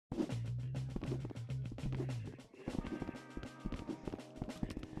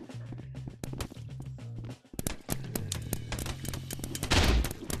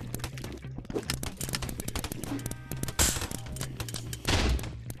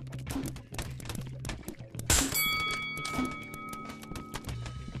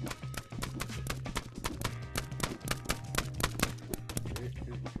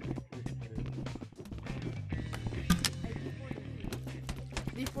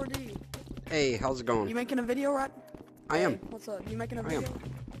d4d. Hey, how's it going? You making a video, right? I am. What's up? You making a video? I am.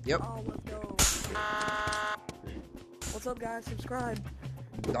 Yep. Oh, let's go. What's up, guys? Subscribe.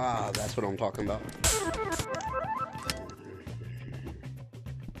 Ah, that's what I'm talking about.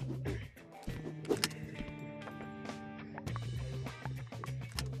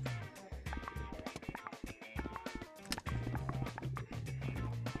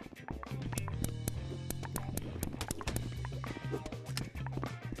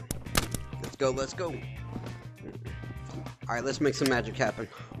 Let's go. Alright, let's make some magic happen.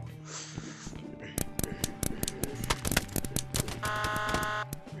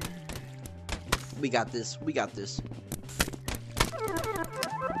 We got this. We got this.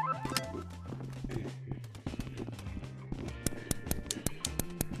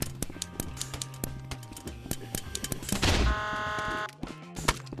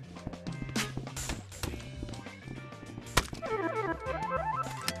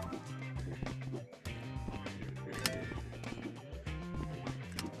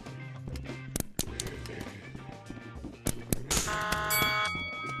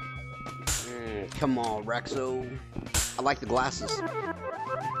 Come on, Rexo. I like the glasses.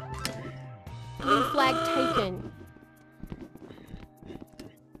 Blue flag taken.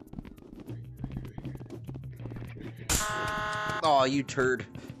 Oh, you turd.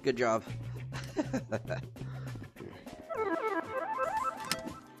 Good job.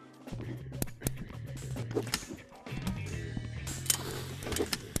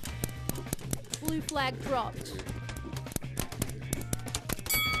 Blue flag dropped.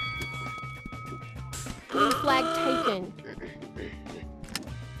 Blue flag taken.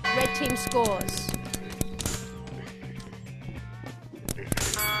 Red team scores.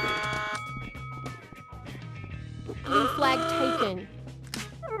 Blue flag taken.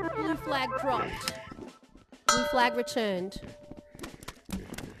 Blue flag dropped. Blue flag returned.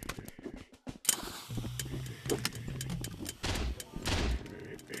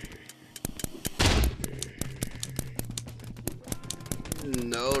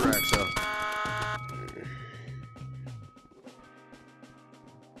 No, Rexo.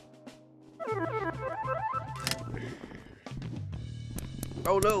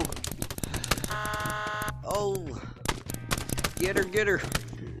 Oh no! Oh! Get her, get her!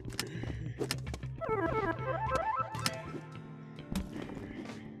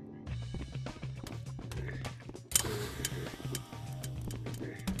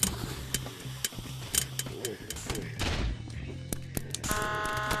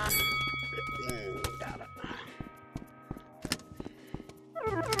 Got it.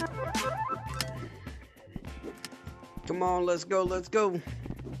 Come on, let's go, let's go.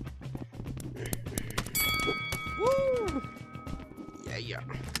 Woo! Yeah, yeah.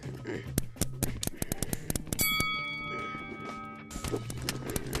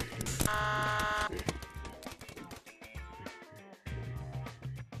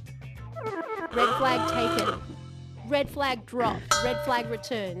 Red flag taken. Red flag dropped. Red flag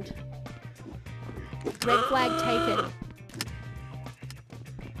returned. Red flag taken.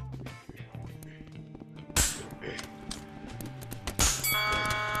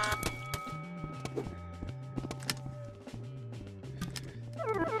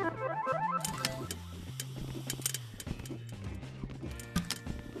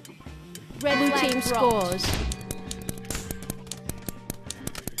 Red blue team scores.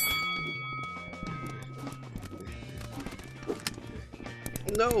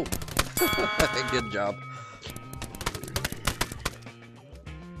 No! Good job.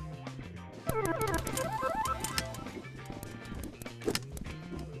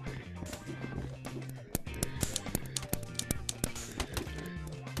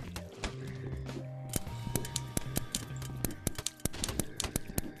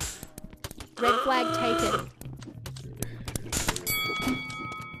 Red flag taken.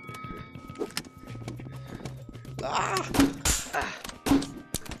 Ah!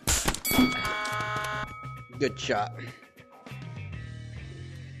 Good shot.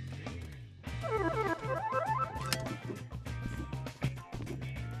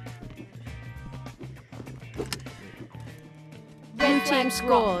 Red team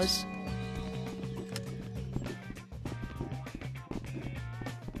scores.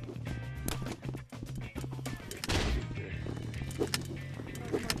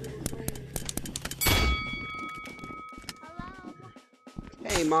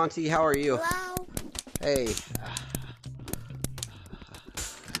 Hey Monty, how are you? Hello. Hey.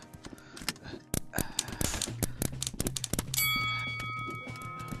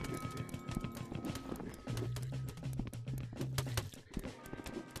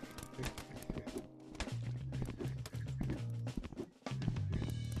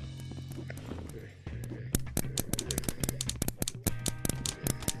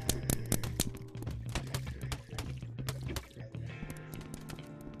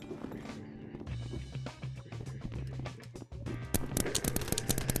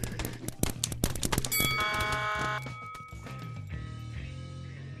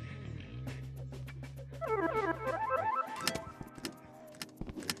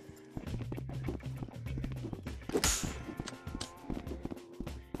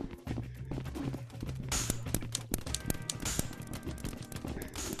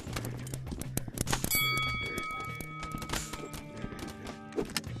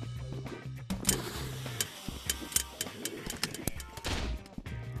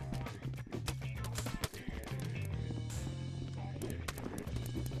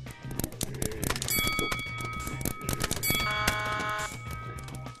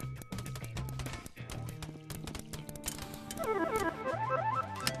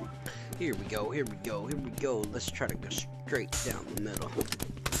 Here we go, here we go, here we go. Let's try to go straight down the middle.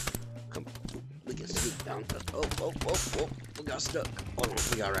 Come, we can sneak down the, oh, we got stuck. Hold on,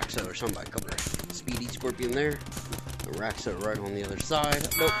 we got Raxo or somebody coming right. Speedy Scorpion there. And Raxo right on the other side.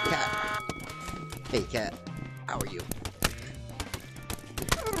 Nope, cat. Hey, cat. How are you?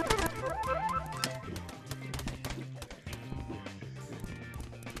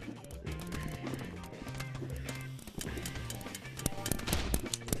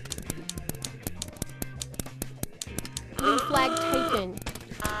 Blue flag taken.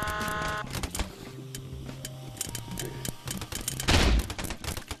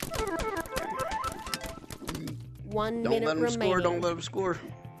 One Don't minute let him remaining. score, don't let him score.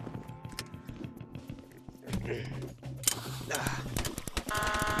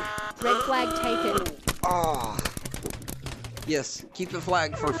 Red flag taken. Ah. Yes, keep the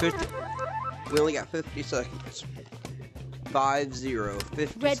flag for 50. We only got 50 seconds. 5-0,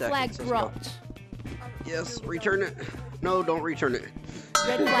 50 Red seconds. flag Let's go. dropped. Yes, return it. No, don't return it.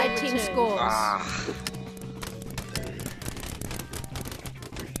 Red flag team scores. Ah.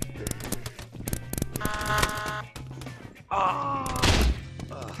 Ah.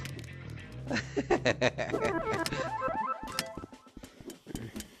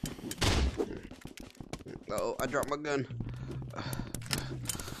 Oh, I dropped my gun.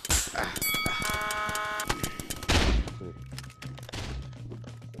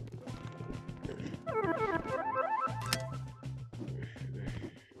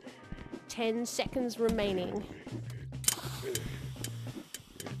 10 seconds remaining.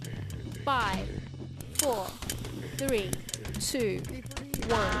 5, 4, 3, 2,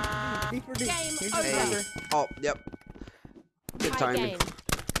 1. D4d. Game Here's over. your number. Oh, yep. Good Tie timing. game.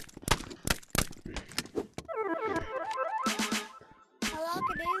 Hello,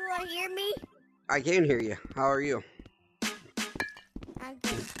 can anyone hear me? I can hear you. How are you? I'm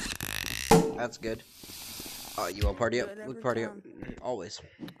good. That's good. You want to party up? Good We every party up. time. Always.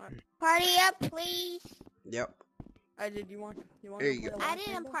 Party up, please. Yep. I did. You want? There you to go. play a I live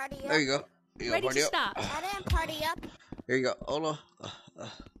didn't Paintball? party There up. you go. You Ready want to to party up? start. I didn't party up. Here you go. Hold on.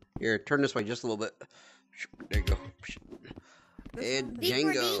 Here, turn this way just a little bit. There you go. And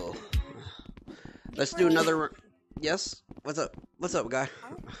D4D. Django. Let's do another. Yes. What's up? What's up, guy?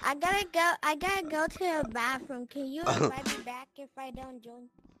 I gotta go to the bathroom. Can you invite me back if I don't join?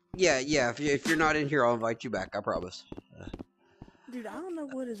 Yeah. If you're not in here, I'll invite you back. I promise. Dude, I don't know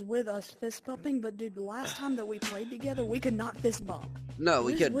what is with us fist bumping, but dude, the last time that we played together, we could not fist bump. No,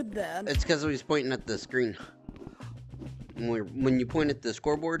 we What is could. with that? It's because we was pointing at the screen. When you point at the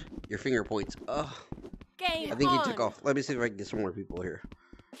scoreboard, your finger points. Oh, Game I think on. he took off. Let me see if I can get some more people here.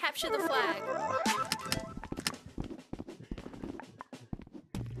 Capture the flag.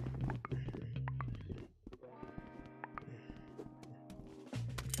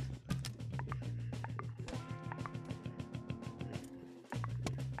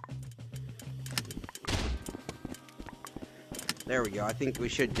 There we go. I think we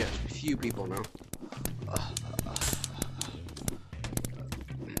should get a few people now.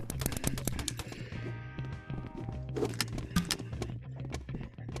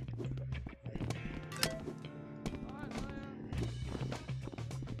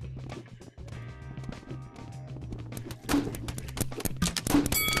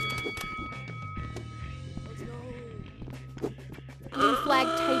 Blue flag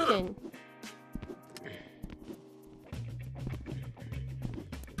taken.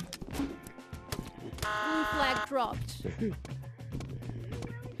 Blue flag dropped.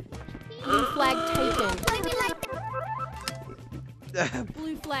 Blue flag taken. Play me like that.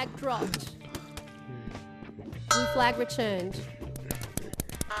 Blue flag dropped. Blue flag returned.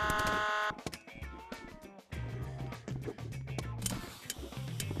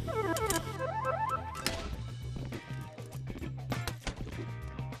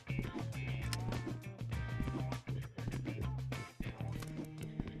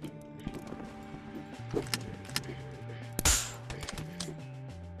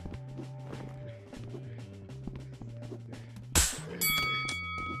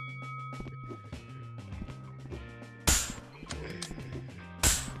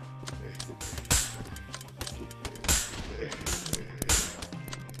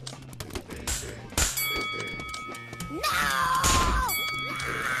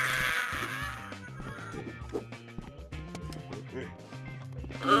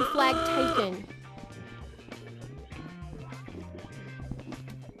 Blue flag taken.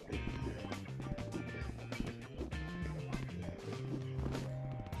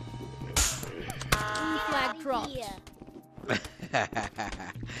 Blue flag dropped. Yeah.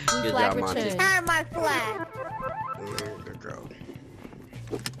 Blue Good flag job, Monty. returned. Turn my flag. Good job.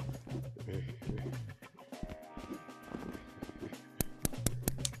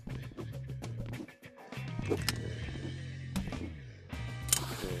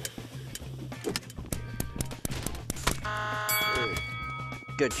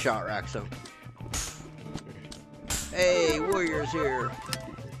 Good shot, Raxo. Hey, Warrior's here.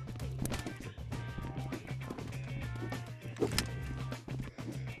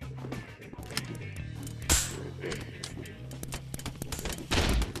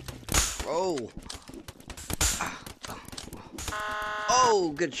 Oh.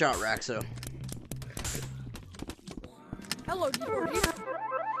 Oh, good shot, Raxo. Hello, d4d.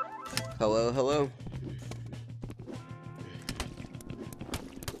 Hello, hello.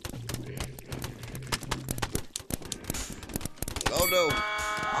 Oh no.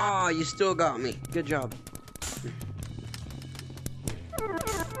 Ah, you still got me. Good job.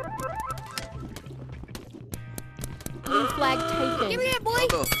 Blue flag taken. Give me that, boy.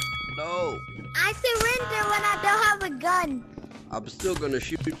 Oh no. No. I surrender when I don't have a gun. I'm still gonna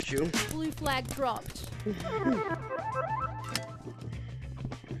shoot you. Blue flag dropped.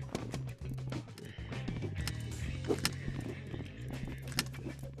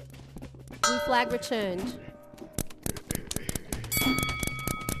 Blue flag returned.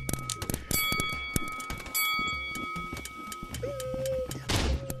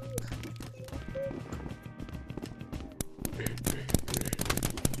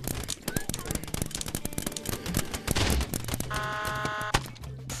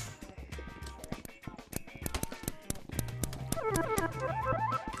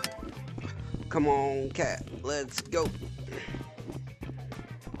 Come on, cat. Let's go.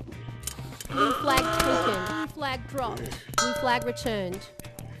 Blue flag taken. Blue flag dropped. Blue flag returned.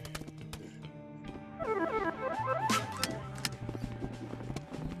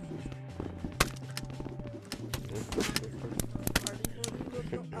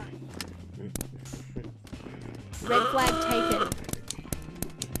 Red flag taken.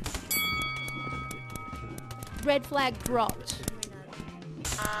 Red flag dropped.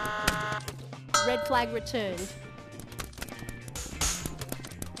 Red flag returned.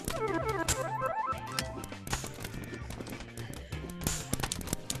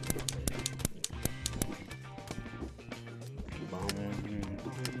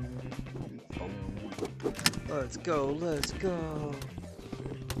 Let's go, let's go.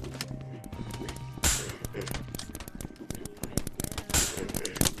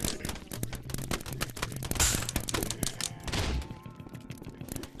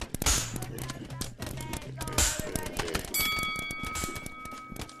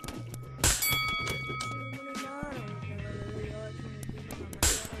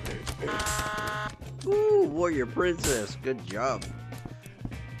 Ooh, warrior princess. Good job.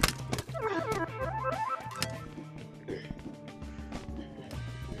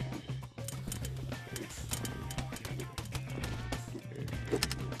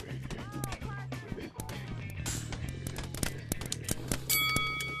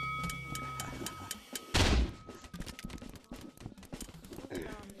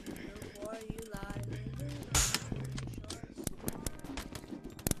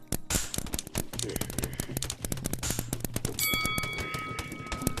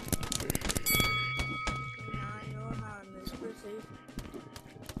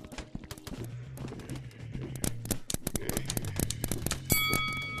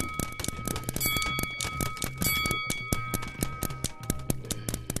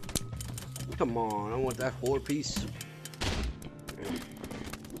 Come on, I want that 4-piece.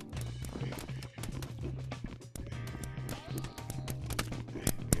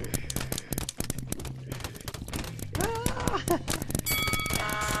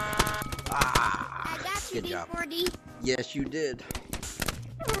 I got you, Good job. d4d. Yes, you did.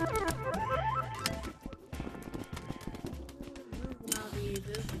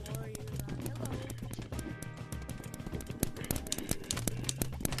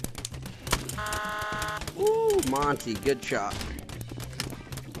 Ooh, Monty, good shot.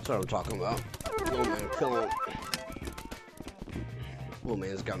 That's what I'm talking about. Little man, kill him. Little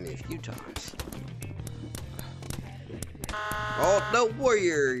man's got me a few times. Oh, no,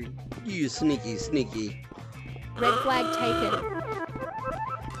 warrior! You sneaky, sneaky. Red flag taken.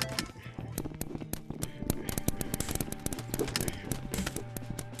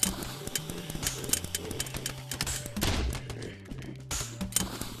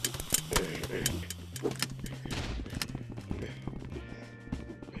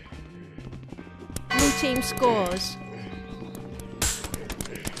 Blue team scores.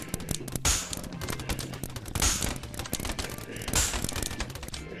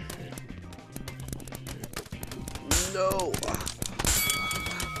 No.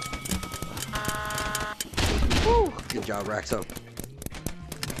 Woo. Good job, Raxo.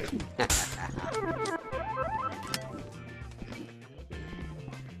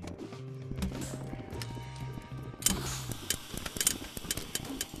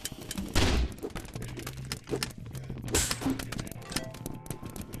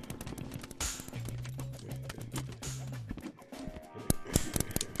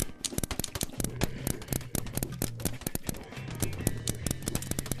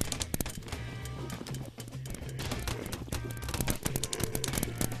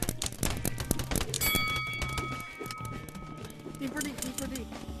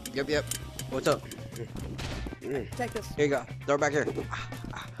 Yep. What's up? Take this. Here you go. Throw it back here.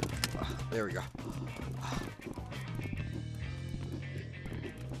 There we go.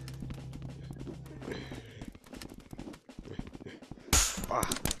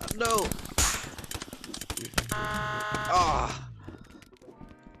 No.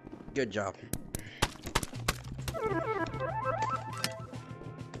 Good job.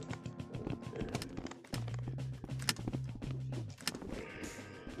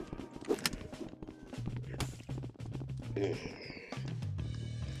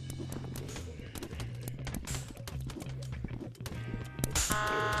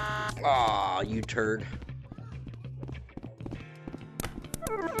 Aw, you turd.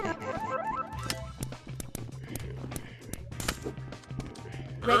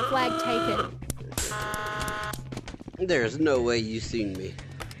 Red flag taken. There's no way you seen me.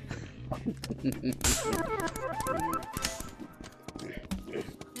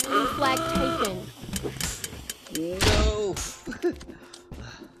 Blue flag taken. No.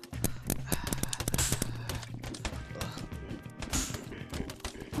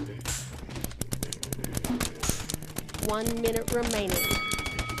 1 minute remaining.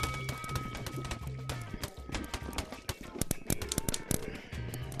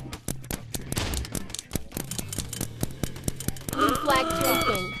 Blue flag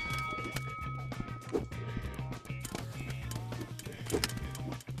taken.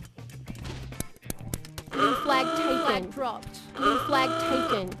 Blue flag taken. Flag dropped. Blue flag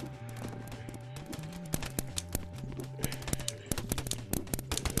taken.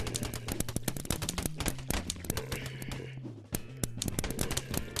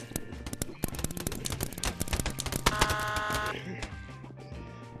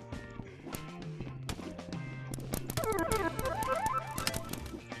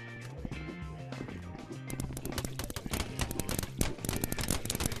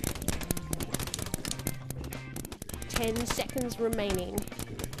 Ten seconds remaining.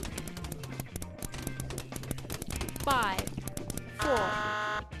 5, 4,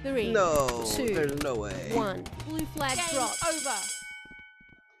 3, No, 2, there's no way. 1. Blue flag dropped. Over.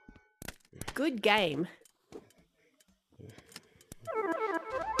 Good game.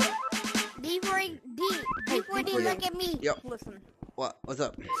 D4D, look at me. Yep. Listen. What? What's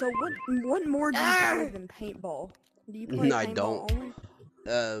up? So what more do you play than paintball? Do you play No, I paintball don't. only?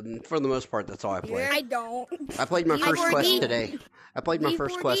 For the most part, that's all I play. I don't. I played my first D4D? quest today. I played my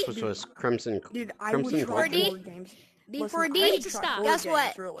first D4D? quest, which was Crimson. Dude, I Crimson would try Culture. board games. Listen, I D4D, would try stop. board Guess games,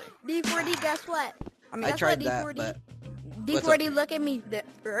 what? Really. D4D, guess what? I mean, I Guess tried what, that, D4D? but D4D, look at me. that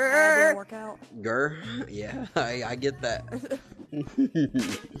didn't work out. Grr. Yeah, I get that.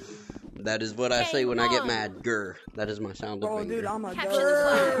 That is what I say when I get mad. Grr. That is my sound of Oh, anger. dude, I'm a Capture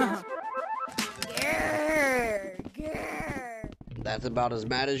the go. flag. Grr. That's about as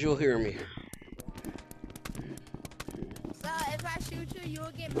mad as you'll hear me. So if I shoot you, you'll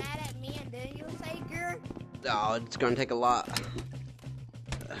get mad at me and then you'll say grr? Oh, it's gonna take a lot.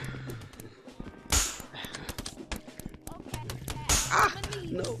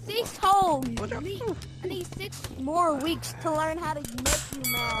 No. 6 holes. What I need 6 more weeks to learn how to make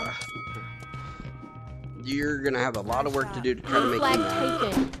you mad. You're gonna have a lot of work to do to try to Blue make flag me mad.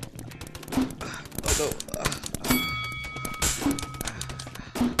 taken.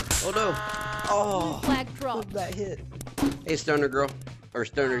 Oh no. Oh, Flag dropped. that hit. Hey, stoner girl. Or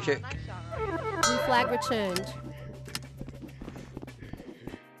stoner chick. Blue flag returned.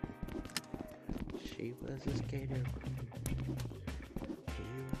 She was a skater. He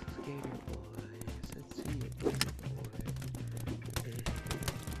was a skater boy. Said, see you, boy.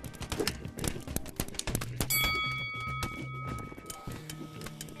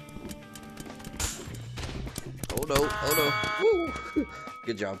 Oh no, oh no. Woo!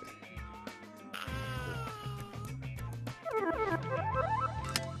 Good job.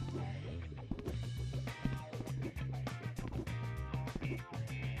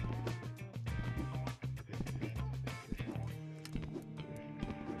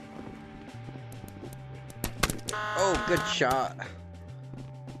 Oh, good shot.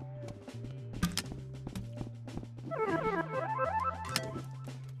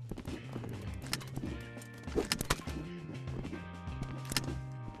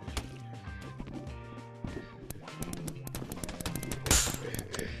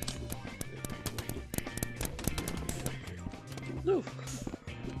 Oof.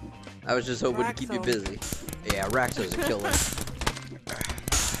 I was just hoping to keep you Raxo. busy. Yeah, Raxo's a killer.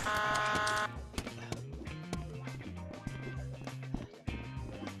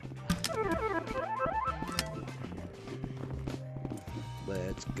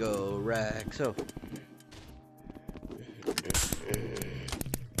 Let's go, Raxo.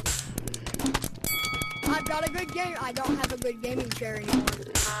 not a good game. I don't have a good gaming chair anymore.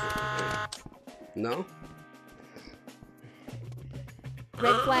 No?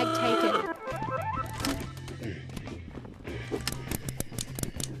 Red flag taken.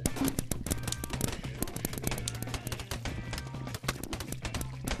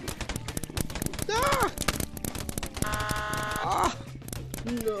 Ah! Ah!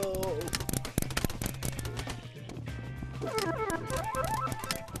 No.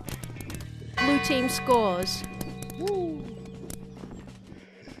 Blue team scores. Woo.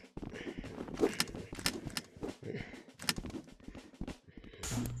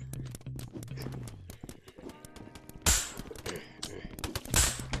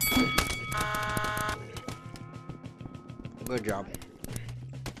 Good job.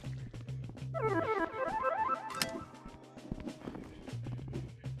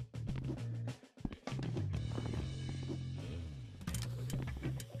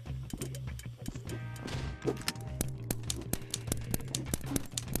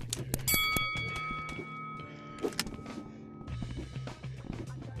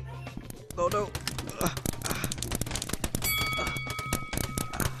 Oh no.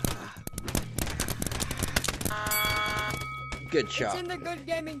 Good It's shot. in the good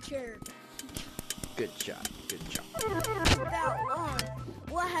gaming chair. Good shot. Good shot. That long.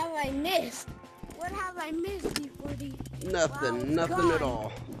 What have I missed? What have I missed, d4d? Nothing. Wow, Nothing at God.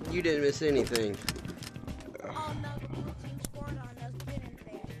 all. You didn't miss anything. Oh no, the blue team scored on us, didn't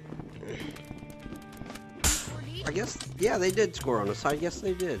they? d4d? I guess, yeah, they did score on us. I guess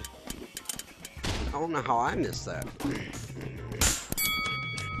they did. I don't know how I missed that.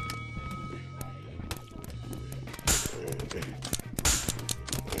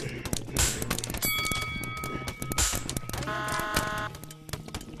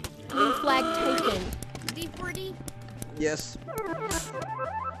 Blue flag taken. d4d? Yes,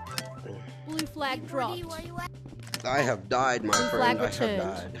 Blue flag d4d, dropped. where you at? I have died, my Blue friend. flag I have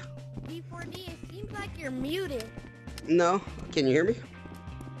returned. died. d4d, it seems like you're muted. No, can you hear me?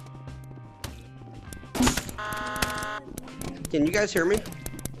 Can you guys hear me?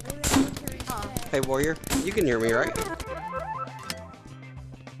 Hey, Warrior, you can hear me, right?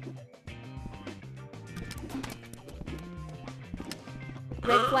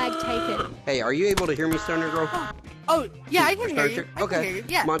 Red flag taken. Hey, are you able to hear me, Stoner Girl? Oh, yeah, I can hear Stoner you. Chick? I can Okay. hear you.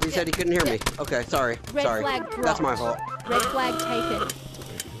 Yeah. Monty yeah. said he couldn't hear me. Okay, sorry. Red Sorry. flag dropped. That's my fault. Red flag taken.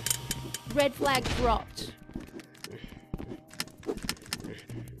 Red flag dropped.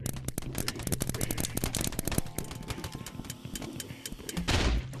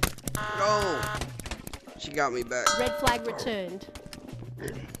 Oh, she got me back. Red flag returned.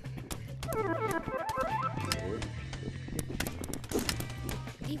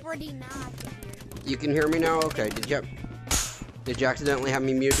 d4d, now I can hear you. You can hear me now? Okay. Did you accidentally have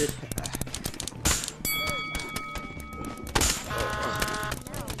me muted?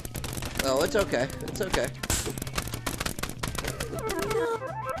 Oh, it's okay. It's okay.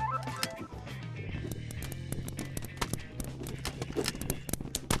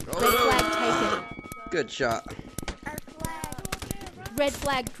 Red flag taken. Good shot. Our flag. Red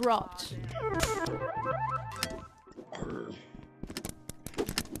flag dropped.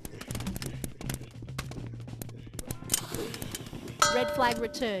 Red flag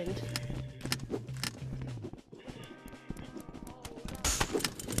returned.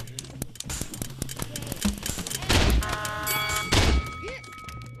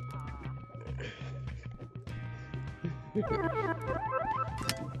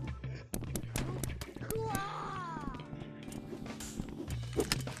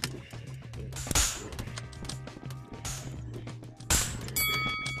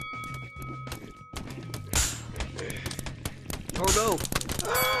 Oh no!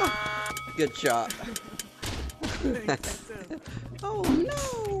 Ah! Good shot. Oh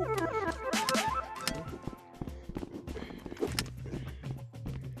no!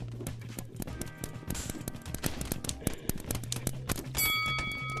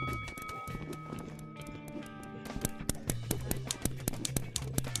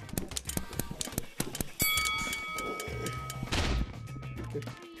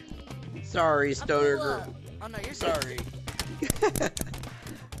 Sorry, Stoner Girl. Oh no, you're Sorry.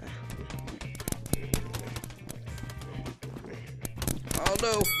 Oh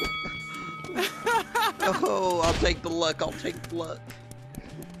no! Oh, I'll take the luck. I'll take the luck.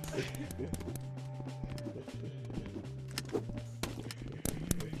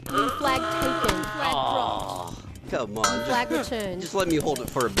 Blue flag taken. Flag dropped. Oh, come on. Flag returned. Just let me hold it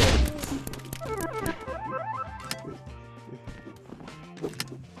for a bit.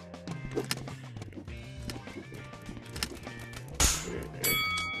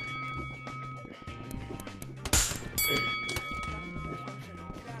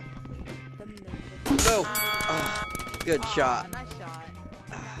 no! Oh, good shot. Nice shot.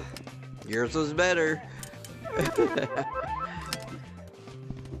 Yours was better.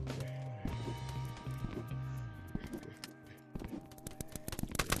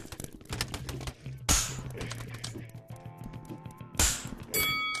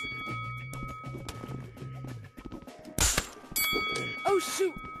 Oh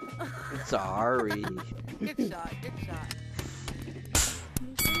shoot! Sorry. Good shot. Good shot.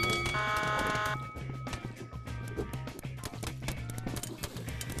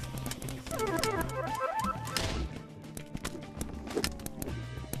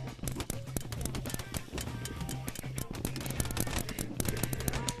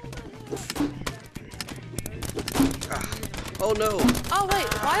 Oh no! Oh wait,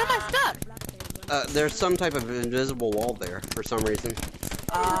 why am I stuck? There's some type of invisible wall there for some reason.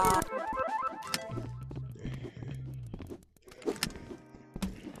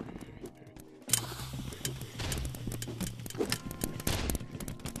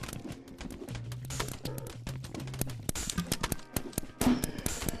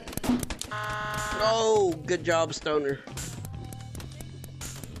 Oh, good job, Stoner.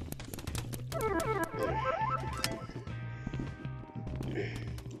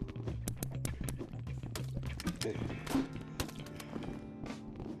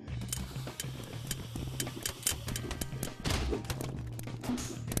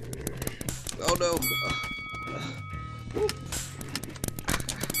 Oh no.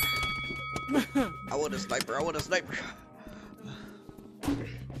 I want a sniper. I want a sniper.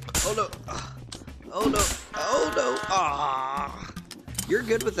 Oh no. Oh no. Oh no. Ah. You're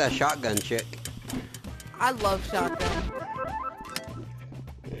good with that shotgun, chick. I love shotgun.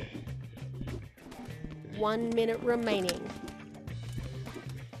 1 minute remaining.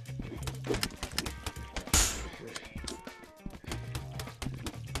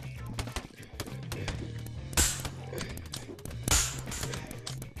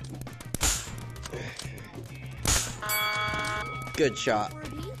 Good shot.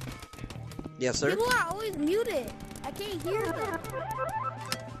 Yes, sir. People are always muted. I can't hear them.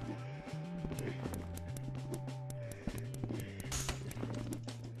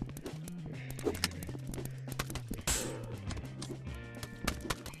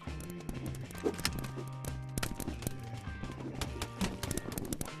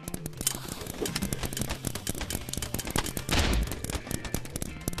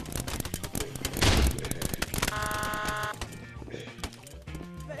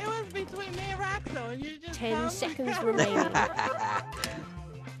 It was between me and Raxo, and you just 10 found me. seconds remaining.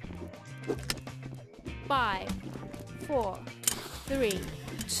 5, 4, 3,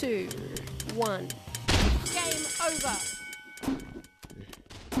 2, 1. Game over.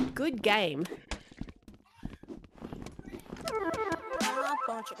 Good game.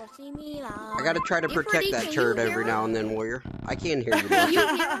 I gotta try to protect that turd every now and then, Warrior. I can hear you. You Monkey.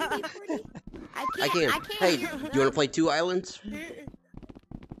 hear me, D4D? I can. Hey, hear you wanna play 2 islands?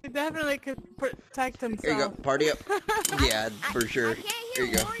 He definitely could protect himself. Here you go. Party up. Yeah, for sure. I can't Here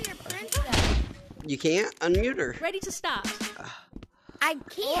hear you go. Warrior Princess. You can't unmute her. Ready to start. I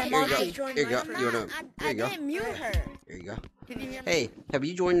can't. Here you go. I- Here you go. I'm You wanna? not- Here I you go. didn't mute her. Here you go. Can you hear me? Hey, have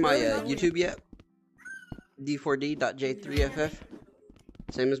you joined my YouTube yet? d4d.j3ff.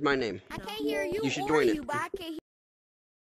 Same as my name. I can't hear you, You should or join it. you, but I can